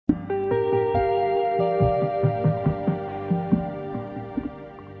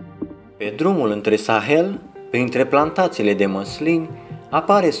Pe drumul între Sahel, printre plantațiile de măslini,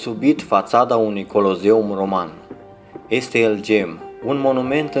 apare subit fațada unui colozeum roman. Este El Jem, un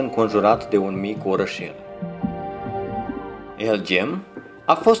monument înconjurat de un mic orășel. El Jem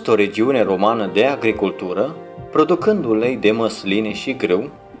a fost o regiune romană de agricultură, producând ulei de măsline și grâu,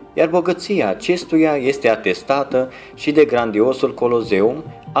 iar bogăția acestuia este atestată și de grandiosul colozeum,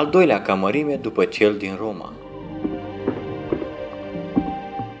 al doilea ca mărime după cel din Roma.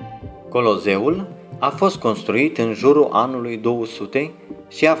 Colozeul a fost construit în jurul anului 200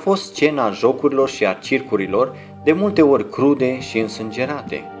 și a fost scena jocurilor și a circurilor, de multe ori crude și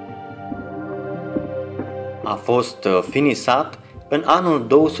însângerate. A fost finisat în anul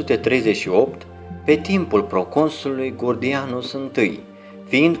 238 pe timpul proconsulului Gordian I,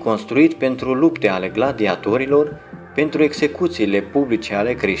 fiind construit pentru lupte ale gladiatorilor, pentru execuțiile publice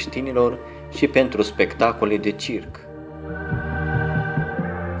ale creștinilor și pentru spectacole de circ.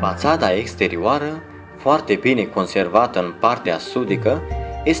 Fațada exterioară, foarte bine conservată în partea sudică,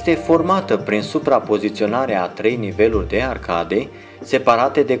 este formată prin suprapoziționarea a 3 niveluri de arcade,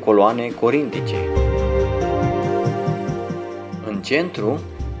 separate de coloane corintice. În centru,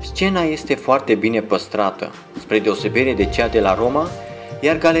 scena este foarte bine păstrată, spre deosebire de cea de la Roma,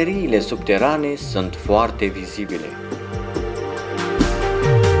 iar galeriile subterane sunt foarte vizibile.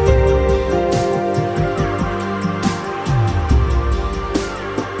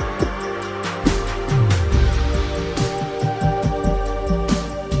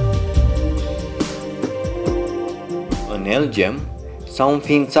 În El Jem s-au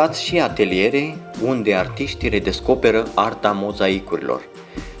înființat și ateliere unde artiștii redescoperă arta mozaicurilor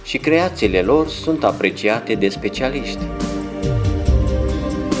și creațiile lor sunt apreciate de specialiști.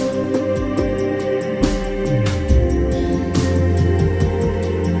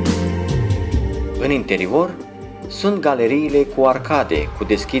 În interior sunt galeriile cu arcade, cu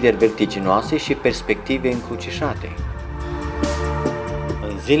deschideri vertiginoase și perspective încrucișate.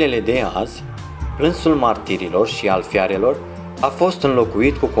 În zilele de azi, plânsul martirilor și al fiarelor a fost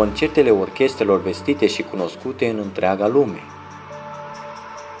înlocuit cu concertele orchestrelor vestite și cunoscute în întreaga lume.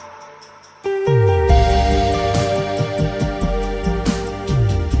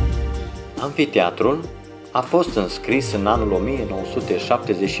 Amphitheatrul a fost înscris în anul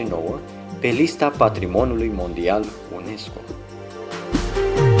 1979 pe lista Patrimoniului Mondial UNESCO.